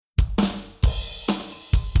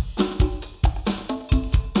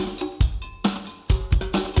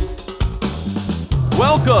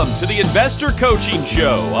Welcome to the Investor Coaching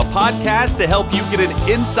Show, a podcast to help you get an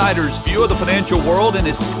insider's view of the financial world and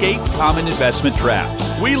escape common investment traps.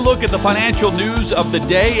 We look at the financial news of the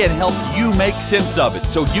day and help you make sense of it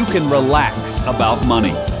so you can relax about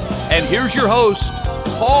money. And here's your host,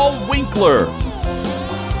 Paul Winkler.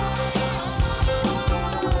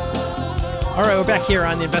 All right, we're back here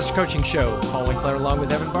on the Investor Coaching Show. Paul Winkler along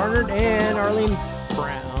with Evan Barnard and Arlene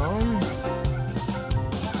Brown.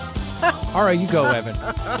 All right, you go, Evan.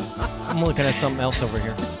 I'm looking at something else over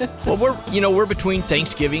here. Well, we're between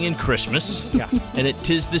Thanksgiving and Christmas. Yeah. And it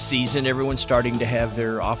is the season. Everyone's starting to have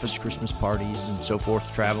their office Christmas parties and so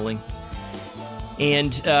forth, traveling.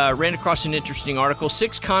 And ran across an interesting article,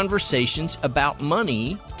 6 conversations about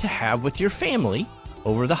money to have with your family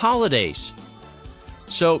over the holidays.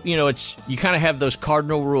 So, you kind of have those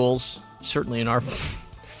cardinal rules, certainly in our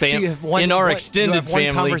extended family.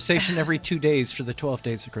 One conversation every 2 days for the 12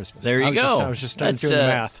 days of Christmas. There you go. I was just doing the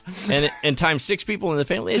math. and times 6 people in the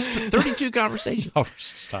family, it's 32 conversations. Oh,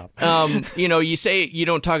 stop. You say you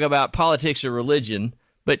don't talk about politics or religion,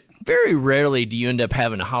 but very rarely do you end up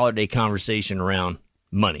having a holiday conversation around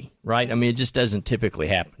money, right? I mean, it just doesn't typically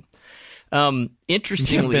happen.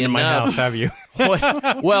 Interestingly You've been in my house, have you?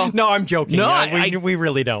 Well, no, I'm joking. No, we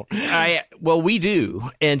really don't. We do.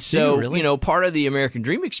 And so, really? Part of the American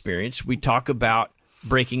Dream experience, we talk about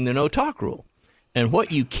breaking the no-talk rule. And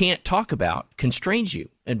what you can't talk about constrains you.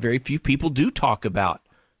 And very few people do talk about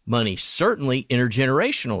money, certainly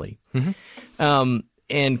intergenerationally. Mm-hmm.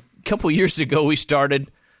 And a couple years ago, we started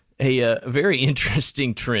a very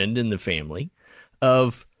interesting trend in the family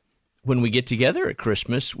of when we get together at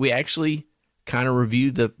Christmas, we actually kind of review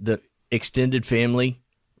the extended family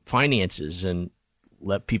finances and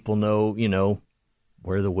let people know,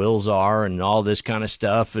 where the wills are and all this kind of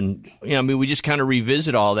stuff. And, we just kind of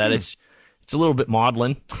revisit all that. It's a little bit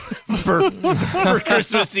maudlin for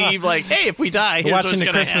Christmas Eve. Like, hey, if we die, here's watching what's the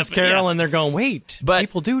Christmas happen. Carol, and they're going, wait,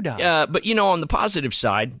 people do die. But, on the positive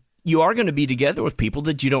side, you are going to be together with people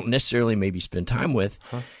that you don't necessarily maybe spend time with.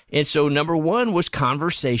 Huh. And so number one was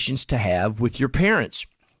conversations to have with your parents.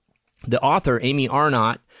 The author, Amy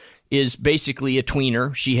Arnott, is basically a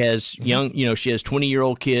tweener. She has she has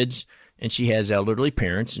 20-year-old kids, and she has elderly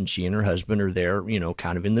parents, and she and her husband are there,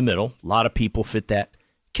 kind of in the middle. A lot of people fit that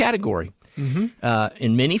category. Mm-hmm.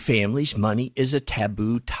 In many families, money is a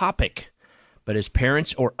taboo topic. But as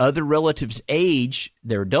parents or other relatives age,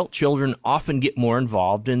 their adult children often get more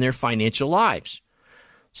involved in their financial lives.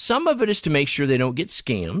 Some of it is to make sure they don't get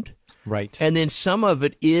scammed. Right. And then some of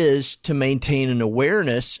it is to maintain an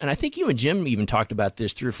awareness. And I think you and Jim even talked about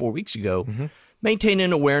this 3 or 4 weeks ago. Mm-hmm. Maintain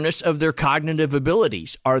an awareness of their cognitive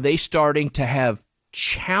abilities. Are they starting to have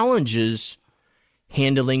challenges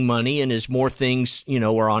handling money, and as more things,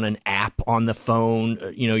 are on an app on the phone,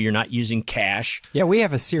 you're not using cash. Yeah, we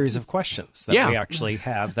have a series of questions that we actually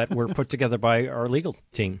have that were put together by our legal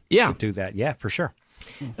team to do that. Yeah, for sure.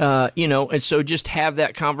 And so just have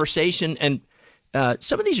that conversation. And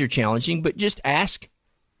some of these are challenging, but just ask,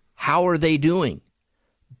 how are they doing?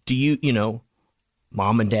 Do you,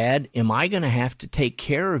 Mom and Dad, am I going to have to take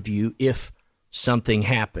care of you if something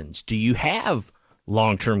happens? Do you have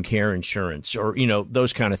long-term care insurance or,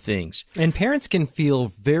 those kind of things? And parents can feel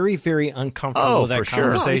very, very uncomfortable with that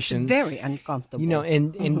conversation. Oh, it's very uncomfortable.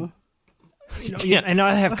 And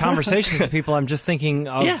I have conversations with people. I'm just thinking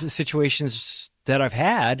of situations that I've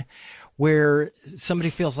had where somebody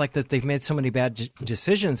feels like that they've made so many bad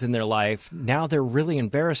decisions in their life. Now they're really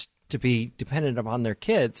embarrassed to be dependent upon their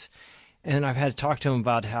kids. And I've had to talk to them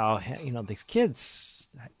about how, these kids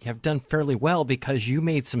have done fairly well because you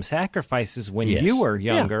made some sacrifices when you were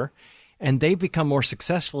younger, and they become more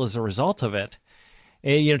successful as a result of it.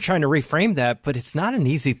 And, trying to reframe that, but it's not an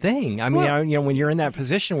easy thing. I mean, when you're in that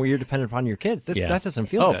position where you're dependent upon your kids, that doesn't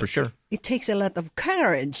feel good. Oh, for sure. It takes a lot of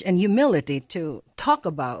courage and humility to talk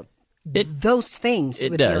about those things.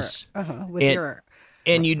 It does.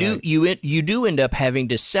 And you do end up having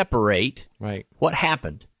to separate what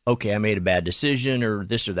happened. Okay, I made a bad decision or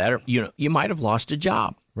this or that. Or, you might have lost a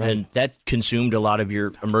job. Right. And that consumed a lot of your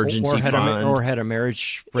emergency fund. Or had a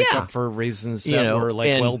marriage breakup for reasons that were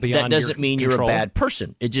well beyond your that doesn't mean control. You're a bad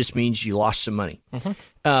person. It just means you lost some money. Mm-hmm.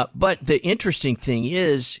 But the interesting thing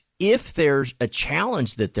is, if there's a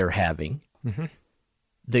challenge that they're having,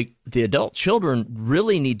 the adult children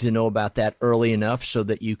really need to know about that early enough so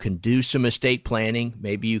that you can do some estate planning.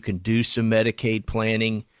 Maybe you can do some Medicaid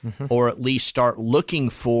planning, or at least start looking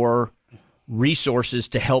for resources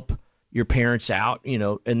to help your parents out,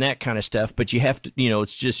 and that kind of stuff. But you have to,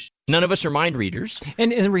 it's just, none of us are mind readers.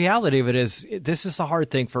 And the reality of it is, this is the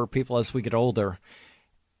hard thing for people as we get older,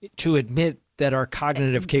 to admit that our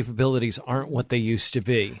cognitive capabilities aren't what they used to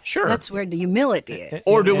be. Sure. That's where the humility is.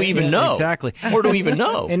 Or do we even know? Exactly. Or do we even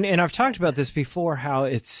know? And I've talked about this before, how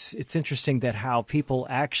it's interesting that how people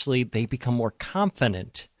actually, they become more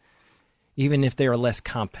confident even if they are less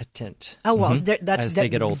competent. Oh, well, that's as they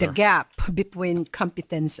get older. the gap between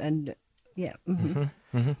competence and, yeah.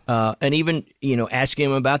 And even, asking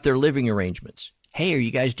them about their living arrangements. Hey, are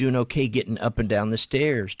you guys doing okay getting up and down the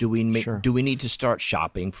stairs? Do we need to start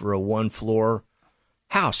shopping for a 1-floor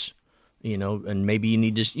house? And maybe you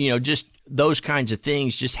need to, just those kinds of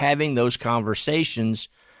things, just having those conversations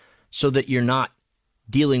so that you're not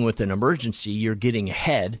dealing with an emergency, you're getting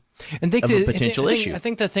ahead of a potential issue. I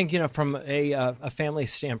think the thing, from a family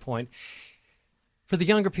standpoint, for the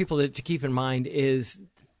younger people to keep in mind is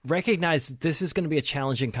recognize that this is going to be a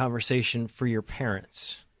challenging conversation for your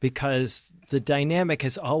parents, because the dynamic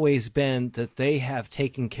has always been that they have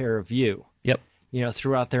taken care of you. Yep.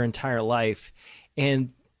 Throughout their entire life.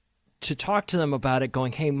 And to talk to them about it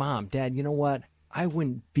going, hey, Mom, Dad, you know what? I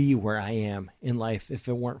wouldn't be where I am in life if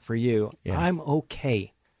it weren't for you. Yeah. I'm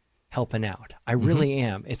okay helping out. I really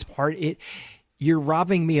am. It's you're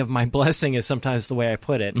robbing me of my blessing is sometimes the way I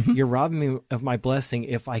put it. You're robbing me of my blessing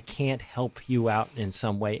if I can't help you out in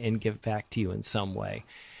some way and give back to you in some way.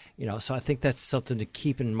 So I think that's something to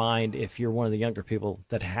keep in mind if you're one of the younger people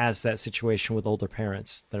that has that situation with older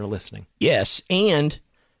parents that are listening. Yes. And,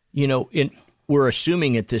 we're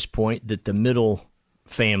assuming at this point that the middle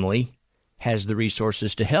family has the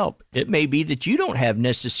resources to help. It may be that you don't have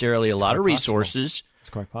necessarily a lot of resources. It's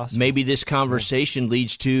quite possible. Maybe this conversation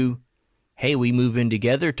leads to, hey, we move in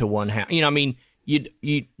together to one house.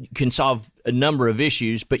 You can solve a number of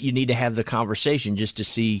issues, but you need to have the conversation just to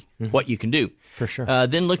see what you can do. For sure.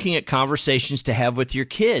 Then looking at conversations to have with your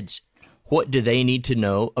kids. What do they need to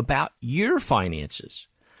know about your finances?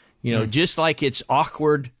 Just like it's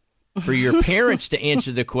awkward for your parents to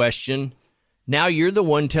answer the question, now you're the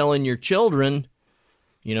one telling your children,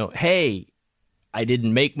 hey, I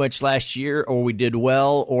didn't make much last year, or we did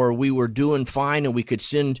well, or we were doing fine and we could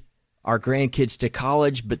send our grandkids to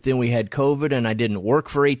college, but then we had COVID and I didn't work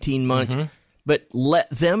for 18 months. But let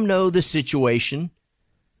them know the situation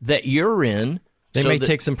that you're in. They may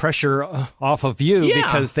take some pressure off of you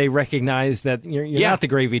because they recognize that you're not the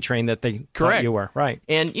gravy train that they thought you were. Right.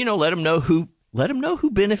 And, let them know who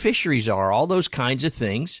beneficiaries are, all those kinds of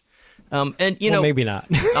things. And maybe not.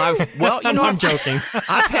 I'm joking.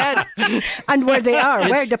 I've had and where they are,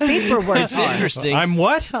 where the paperwork. It's interesting. I'm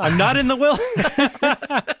what? I'm not in the will.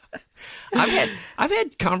 I've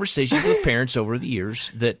had conversations with parents over the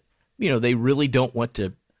years that they really don't want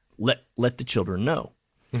to let the children know,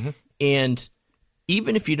 and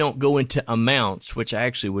even if you don't go into amounts, which I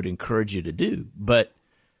actually would encourage you to do, but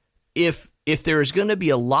if there is going to be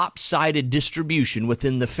a lopsided distribution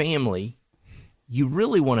within the family, you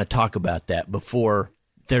really want to talk about that before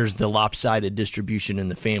there's the lopsided distribution in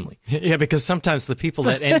the family. Yeah, because sometimes the people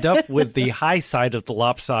that end up with the high side of the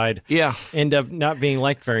lopside end up not being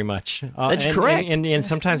liked very much. That's correct. And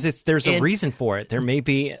sometimes there's a reason for it. There may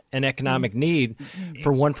be an economic need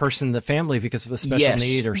for one person in the family because of a special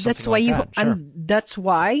need or something that. Sure. And that's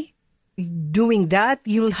why doing that,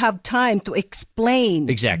 you'll have time to explain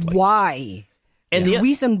exactly why. And the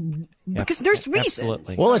reason, because there's reasons.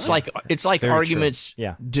 Absolutely. Well, it's like Very arguments,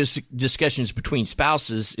 discussions between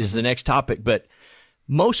spouses is the next topic, but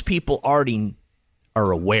most people already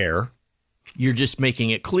are aware. You're just making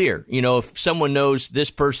it clear. If someone knows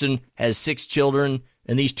this person has 6 children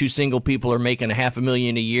and these 2 single people are making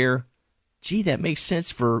 $500,000 a year, gee, that makes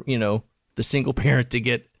sense for, the single parent to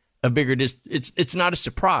get a bigger it's not a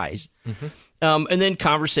surprise. And then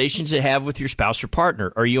conversations to have with your spouse or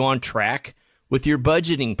partner. Are you on track with your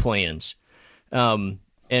budgeting plans? And,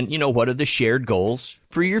 what are the shared goals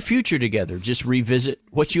for your future together? Just revisit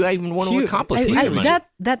what you even want to accomplish.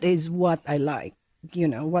 That is what I like.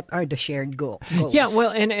 What are the shared goals? Yeah,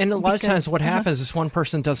 well, and a lot of times what happens is one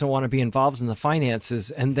person doesn't want to be involved in the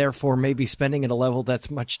finances and therefore may be spending at a level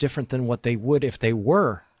that's much different than what they would if they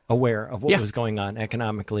were aware of what was going on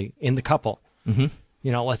economically in the couple.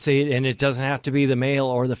 Let's say, and it doesn't have to be the male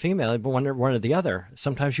or the female, but one or the other.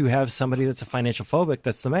 Sometimes you have somebody that's a financial phobic,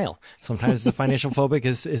 that's the male. Sometimes the financial phobic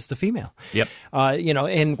is the female. Yep.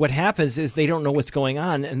 And what happens is they don't know what's going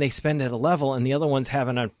on and they spend at a level and the other one's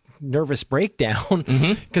having a nervous breakdown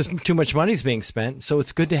because too much money's being spent. So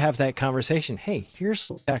it's good to have that conversation. Hey, here's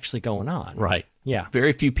what's actually going on. Right. Yeah.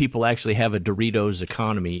 Very few people actually have a Doritos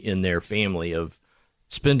economy in their family of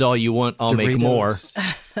spend all you want, I'll make more.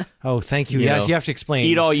 Oh, thank you. You have to explain.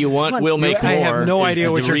 Eat all you want, we'll make more. I have no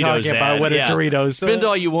idea what you're talking about. What are Doritos? Spend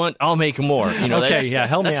all you want, I'll make more. Okay, help me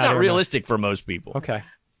out. That's not realistic for most people. Okay.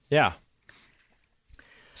 Yeah.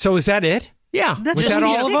 So is that it? Yeah. Was that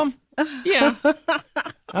all of them? Yeah.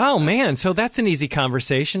 Oh, man. So that's an easy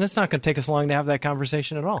conversation. It's not going to take us long to have that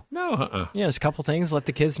conversation at all. No. Yeah, there's a couple things. Let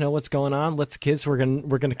the kids know what's going on. Let the kids, we're going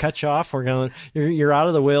to cut you off. You're out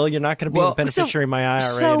of the will. You're not going to be a beneficiary of my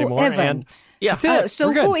IRA anymore. Evan, and Yeah. that's it. so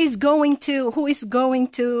We're good. who is going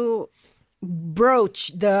to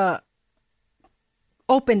broach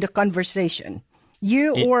open the conversation?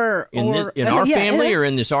 You in or our family or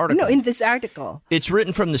in this article? No, in this article. It's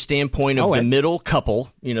written from the standpoint of the middle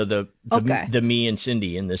couple, the me and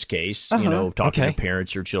Cindy in this case, talking to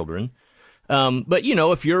parents or children. But,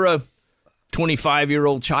 if you're a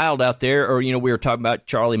 25-year-old child out there, or, we were talking about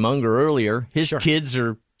Charlie Munger earlier, his kids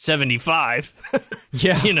are 75.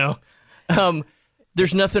 Yeah.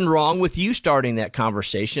 There's nothing wrong with you starting that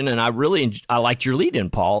conversation. And I liked your lead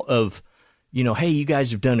in, Paul, of, hey, you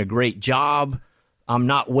guys have done a great job. I'm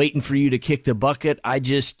not waiting for you to kick the bucket.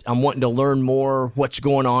 I'm wanting to learn more what's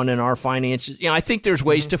going on in our finances. I think there's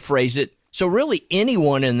ways to phrase it. So really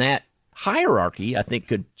anyone in that hierarchy, I think,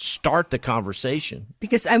 could start the conversation.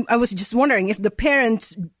 Because I was just wondering if the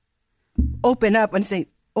parents open up and say,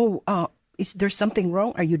 is there something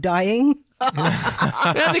wrong? Are you dying?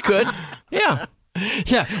 Yeah, they could. Yeah.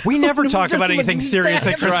 Yeah, we never talk about anything serious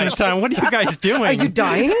at Christmas time. What are you guys doing? Are you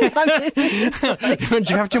dying? Did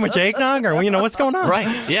you have too much eggnog, or what's going on?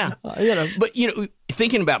 Right. Yeah. But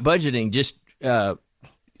thinking about budgeting, just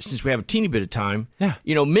since we have a teeny bit of time,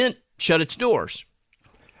 Mint shut its doors.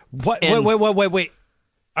 What? Wait!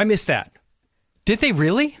 I missed that. Did they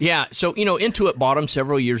really? Yeah. So Intuit bought them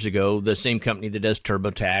several years ago. The same company that does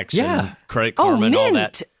TurboTax and Credit Karma and all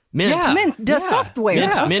that. Mint. Yeah. Mint does software.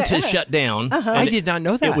 Mint has shut down. I did not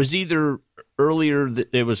know that. It was either earlier.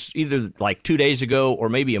 It was either like 2 days ago or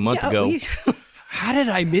maybe a month ago. How did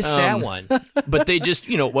I miss that one? But they just,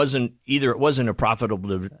 it wasn't a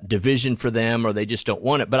profitable division for them, or they just don't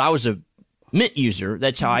want it. But I was a Mint user.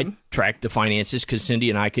 That's how I tracked the finances, because Cindy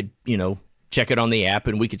and I could, check it on the app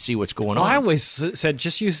and we could see what's going on. I always said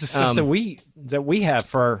just use the stuff that we have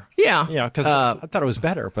for because I thought it was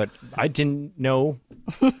better, but I didn't know.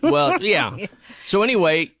 Well, yeah. So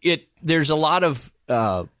anyway, there's a lot of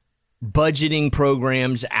budgeting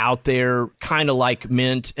programs out there, kind of like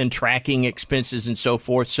Mint, and tracking expenses and so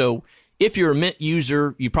forth. So if you're a Mint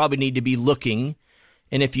user, you probably need to be looking.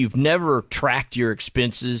 And if you've never tracked your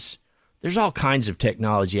expenses, there's all kinds of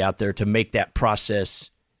technology out there to make that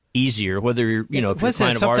process easier. Whether you're, if you're a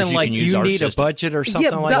client of ours, you can use our system. You need a budget or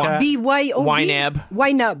something like that? YNAB.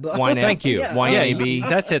 YNAB. Thank you. YNAB.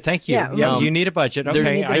 That's it. Thank you. Yeah. You need a budget.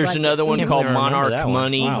 Okay. There's another one called Monarch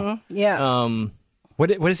Money. Wow. Yeah.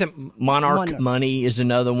 What is it? Monarch Money is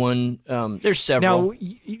another one. There's several. Now,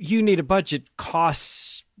 you need a budget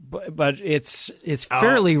costs, but it's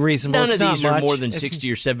fairly reasonable. None it's of these not are much. more than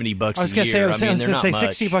 $60 or $70 I was a going year. to say, they're not much.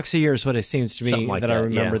 $60 a year is what it seems to me Like that I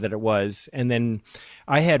remember that it was. And then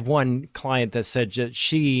I had one client that said that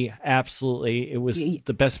she absolutely, it was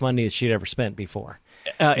the best money that she'd ever spent before.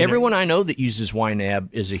 Everyone I know that uses YNAB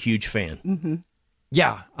is a huge fan. Mm-hmm.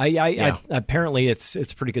 Yeah, I apparently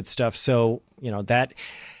it's pretty good stuff. So that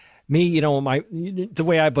me, the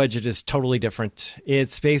way I budget is totally different.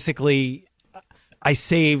 It's basically I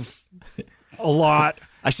save a lot.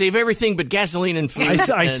 I save everything but gasoline and food.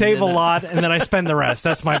 I save a lot, and then I spend the rest.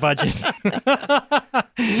 That's my budget.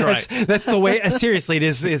 That's right. That's the way. Seriously,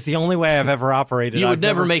 it's the only way I've ever operated. You would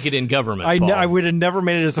never make it in government, Paul. I would have never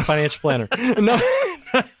made it as a financial planner. No.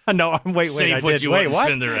 No, wait. Save I what did. you wait, want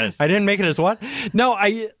what? and spend the rest. I didn't make it as what? No,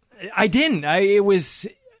 I didn't. It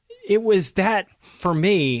was that for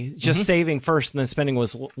me, just saving first and then spending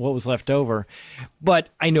was what was left over. But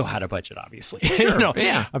I know how to budget, obviously. Sure.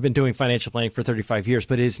 Yeah. I've been doing financial planning for 35 years,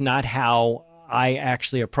 but it's not how I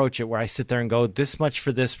actually approach it, where I sit there and go, this much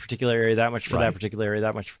for this particular area, that much for that particular area,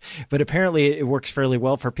 that much. But apparently it works fairly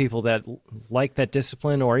well for people that like that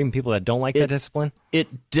discipline, or even people that don't like that discipline.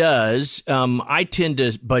 It does. I tend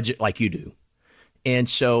to budget like you do. And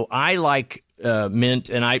so I like Mint,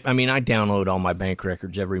 and I download all my bank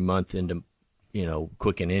records every month into,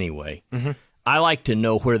 Quicken anyway. Mm-hmm. I like to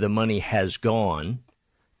know where the money has gone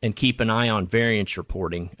and keep an eye on variance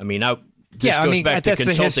reporting. This goes back to that's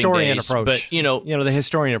consulting the historian days, approach. But the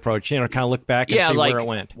historian approach. Kind of look back and see where it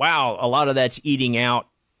went. Wow, a lot of that's eating out.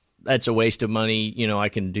 That's a waste of money. I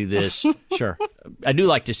can do this. Sure, I do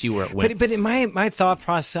like to see where it went. But in my thought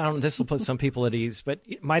process, this will put some people at ease. But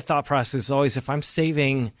my thought process is always, if I'm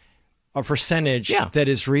saving a percentage that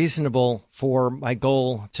is reasonable for my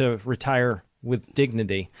goal to retire with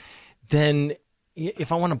dignity, then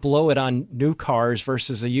if I want to blow it on new cars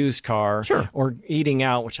versus a used car, or eating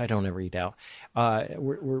out, which I don't ever eat out,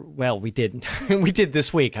 we did we did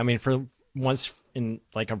this week. For once in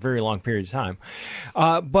like a very long period of time.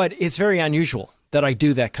 But it's very unusual that I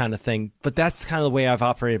do that kind of thing. But that's kind of the way I've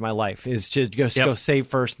operated my life, is to go save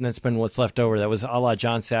first and then spend what's left over. That was a la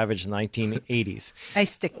John Savage in the 1980s. I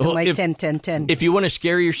stick to my 10-10-10. If you want to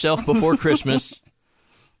scare yourself before Christmas,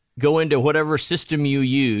 go into whatever system you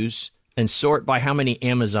use and sort by how many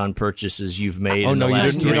Amazon purchases you've made. Oh, in no, the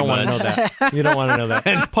last you 3 don't want to months. know that. You don't want to know that.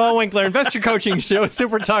 And Paul Winkler, Investor Coaching Show,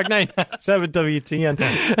 Super Talk 997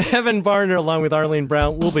 WTN. Evan Barner, along with Arlene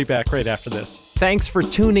Brown. We'll be back right after this. Thanks for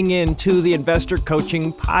tuning in to the Investor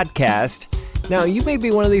Coaching Podcast. Now, you may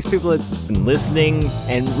be one of these people that's been listening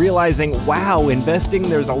and realizing, wow, investing,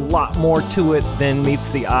 there's a lot more to it than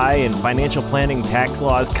meets the eye, and financial planning, tax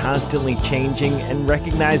laws constantly changing, and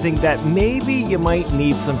recognizing that maybe you might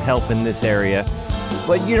need some help in this area,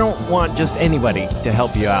 but you don't want just anybody to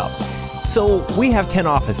help you out. So we have 10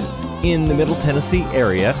 offices in the Middle Tennessee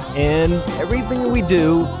area, and everything that we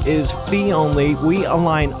do is fee only. We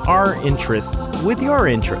align our interests with your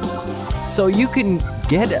interests. So you can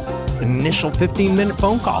get an initial 15-minute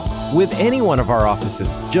phone call with any one of our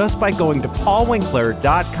offices just by going to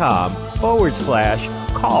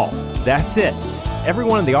paulwinkler.com/call. That's it. Every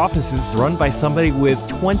one of the offices is run by somebody with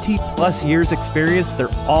 20 plus years experience. They're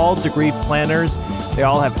all degree planners. They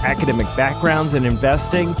all have academic backgrounds in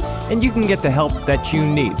investing, and you can get the help that you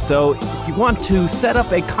need. So if you want to set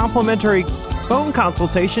up a complimentary phone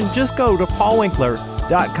consultation, just go to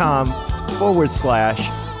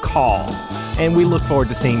paulwinkler.com/call. And we look forward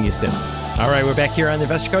to seeing you soon. All right, we're back here on the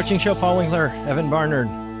Investor Coaching Show. Paul Winkler, Evan Barnard,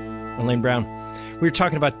 Elaine Brown. We were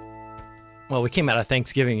talking about, well, we came out of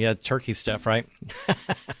Thanksgiving, turkey stuff, right?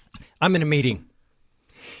 I'm in a meeting,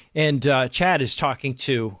 and Chad is talking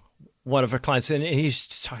to one of our clients, and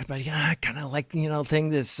he's talking about, I kind of like, thing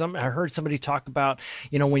that I heard somebody talk about,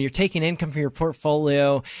 when you're taking income from your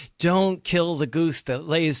portfolio, don't kill the goose that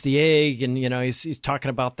lays the egg. And, he's talking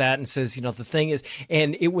about that and says, the thing is,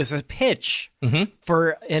 and it was a pitch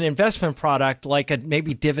for an investment product, like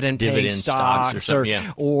maybe dividend-paying stocks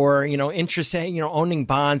or interest, owning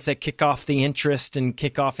bonds that kick off the interest and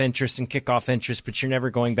kick off interest and kick off interest, but you're never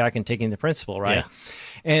going back and taking the principal, right? Yeah.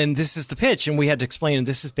 And this is the pitch, and we had to explain, and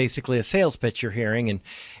this is basically a sales pitch you're hearing.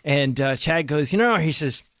 And Chad goes, he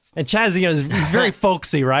says, and Chad's, he's very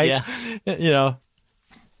folksy, right? Yeah.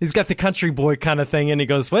 He's got the country boy kind of thing, and he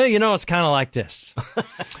goes, well, it's kind of like this.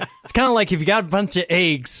 It's kind of like if you got a bunch of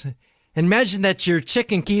eggs, imagine that your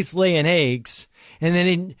chicken keeps laying eggs, and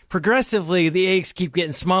then progressively the eggs keep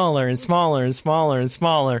getting smaller and smaller and smaller and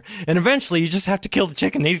smaller, and eventually you just have to kill the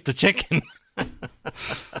chicken and eat the chicken.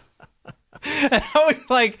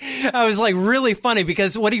 I was like really funny,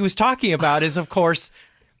 because what he was talking about is, of course,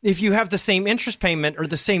 if you have the same interest payment or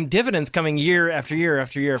the same dividends coming year after year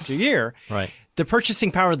after year after year, right, the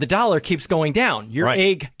purchasing power of the dollar keeps going down. Your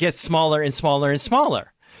egg gets smaller and smaller and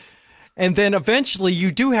smaller. And then eventually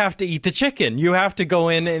you do have to eat the chicken. You have to go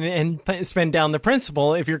in and spend down the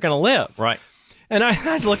principal if you're going to live. Right. And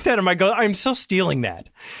I looked at him, I go, I'm so stealing that.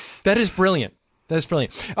 That is brilliant. That's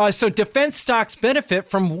brilliant. So defense stocks benefit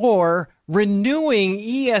from war, renewing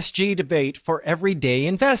ESG debate for everyday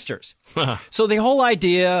investors. So the whole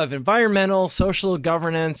idea of environmental, social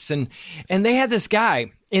governance, and they had this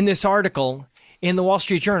guy in this article in the Wall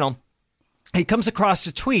Street Journal. He comes across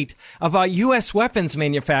a tweet about U.S. weapons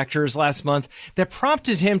manufacturers last month that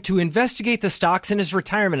prompted him to investigate the stocks in his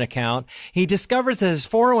retirement account. He discovers that his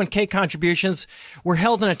 401k contributions were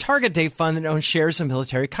held in a target date fund that owns shares of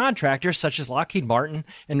military contractors such as Lockheed Martin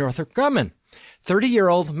and Northrop Grumman.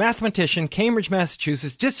 30-year-old mathematician, Cambridge,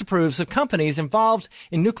 Massachusetts, disapproves of companies involved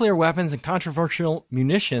in nuclear weapons and controversial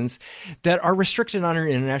munitions that are restricted under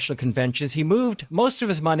international conventions. He moved most of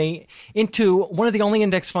his money into one of the only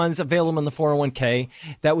index funds available in the 401k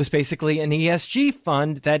that was basically an ESG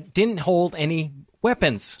fund that didn't hold any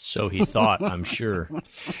weapons. So he thought, I'm sure.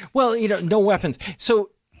 Well, no weapons. So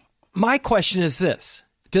my question is this.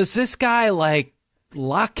 Does this guy,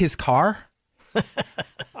 lock his car?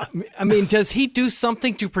 I mean, does he do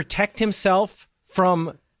something to protect himself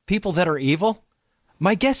from people that are evil?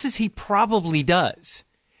 My guess is he probably does.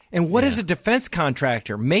 And what is a defense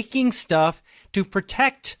contractor? Making stuff to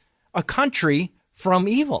protect a country from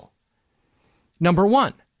evil. Number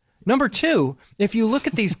one. Number two, if you look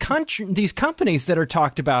at these companies that are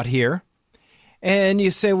talked about here, and you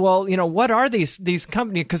say, well, what are these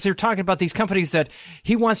companies? Because they're talking about these companies that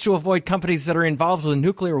he wants to avoid, companies that are involved with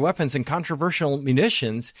nuclear weapons and controversial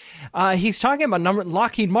munitions. He's talking about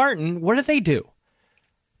Lockheed Martin. What do they do?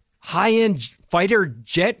 High-end fighter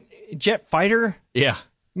jet fighter,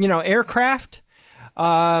 aircraft. They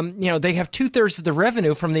have 2/3 of the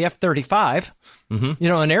revenue from the F-35,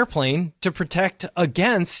 an airplane to protect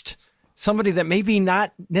against somebody that maybe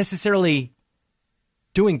not necessarily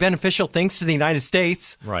doing beneficial things to the United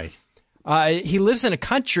States. Right. He lives in a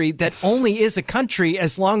country that only is a country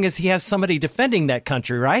as long as he has somebody defending that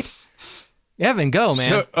country, right? Evan, go,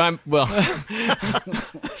 man.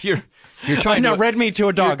 So, you're trying to read me to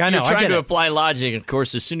a dog. You're trying to apply logic. Of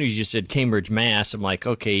course, as soon as you said Cambridge, Mass, I'm like,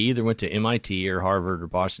 okay, he either went to MIT or Harvard or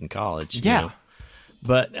Boston College. Yeah. You know?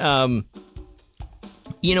 But,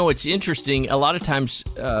 it's interesting. A lot of times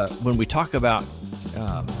when we talk about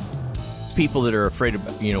people that are afraid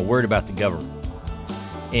of, worried about the government,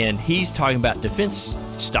 and he's talking about defense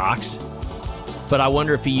stocks, but I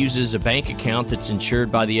wonder if he uses a bank account that's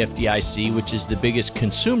insured by the FDIC, which is the biggest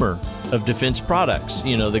consumer of defense products.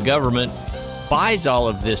 The government buys all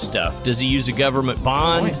of this stuff. Does he use a government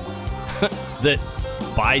bond that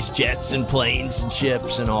buys jets and planes and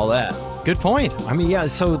ships and all that? Good point. I mean, yeah,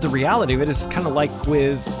 so the reality of it is kind of like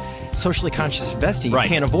with socially conscious investing. You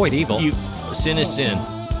can't avoid evil. Sin is sin.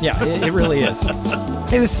 Yeah, it really is.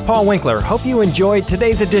 Hey, this is Paul Winkler. Hope you enjoyed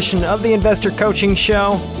today's edition of the Investor Coaching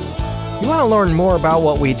Show. You want to learn more about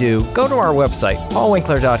what we do, go to our website,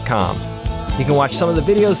 paulwinkler.com. You can watch some of the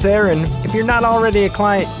videos there, and if you're not already a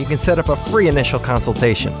client, you can set up a free initial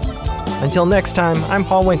consultation. Until next time, I'm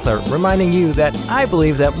Paul Winkler, reminding you that I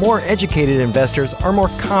believe that more educated investors are more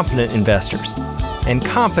confident investors, and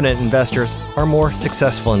confident investors are more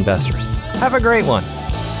successful investors. Have a great one.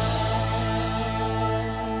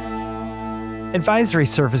 Advisory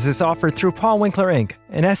services offered through Paul Winkler, Inc.,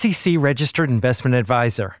 an SEC-registered investment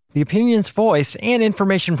advisor. The opinions voiced and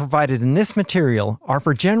information provided in this material are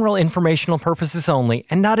for general informational purposes only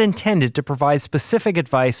and not intended to provide specific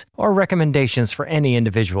advice or recommendations for any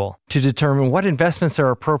individual. To determine what investments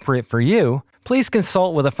are appropriate for you, please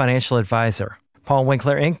consult with a financial advisor. Paul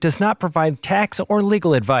Winkler, Inc. does not provide tax or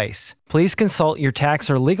legal advice. Please consult your tax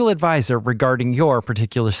or legal advisor regarding your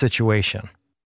particular situation.